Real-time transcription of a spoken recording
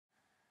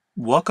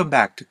Welcome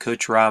back to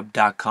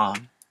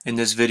CoachRobb.com. In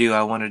this video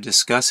I want to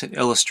discuss and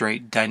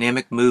illustrate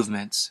dynamic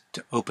movements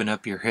to open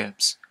up your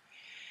hips.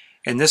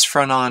 In this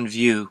front-on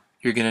view,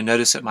 you're going to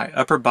notice that my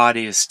upper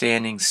body is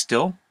standing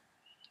still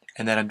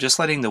and that I'm just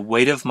letting the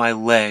weight of my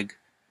leg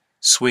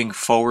swing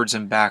forwards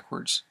and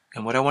backwards.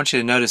 And what I want you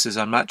to notice is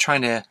I'm not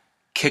trying to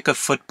kick a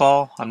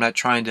football, I'm not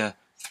trying to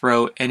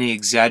throw any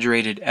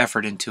exaggerated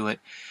effort into it.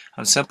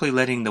 I'm simply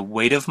letting the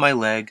weight of my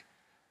leg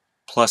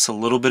plus a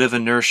little bit of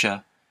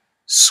inertia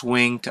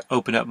swing to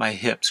open up my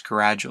hips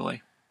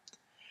gradually.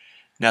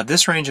 Now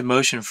this range of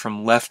motion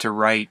from left to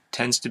right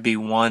tends to be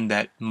one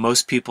that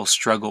most people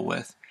struggle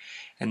with,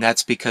 and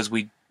that's because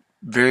we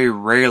very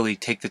rarely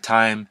take the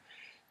time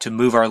to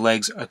move our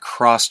legs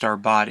across our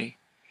body.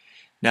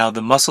 Now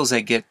the muscles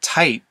that get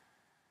tight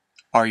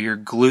are your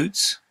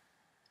glutes,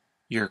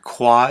 your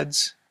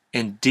quads,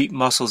 and deep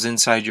muscles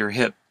inside your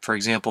hip. For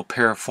example,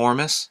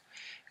 piriformis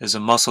is a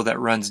muscle that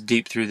runs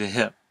deep through the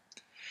hip.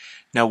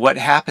 Now what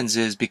happens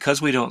is,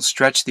 because we don't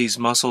stretch these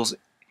muscles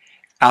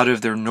out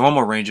of their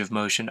normal range of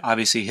motion,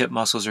 obviously hip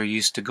muscles are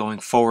used to going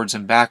forwards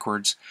and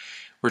backwards,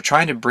 we're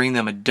trying to bring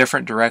them a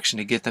different direction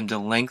to get them to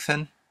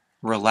lengthen,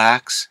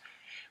 relax,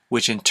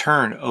 which in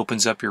turn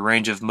opens up your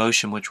range of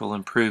motion, which will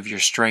improve your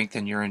strength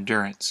and your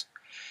endurance.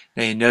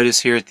 Now you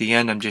notice here at the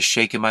end I'm just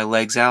shaking my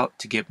legs out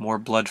to get more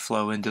blood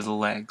flow into the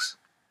legs.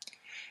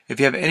 If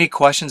you have any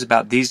questions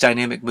about these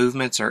dynamic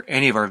movements or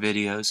any of our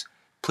videos,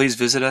 please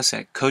visit us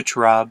at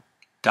CoachRobb.com.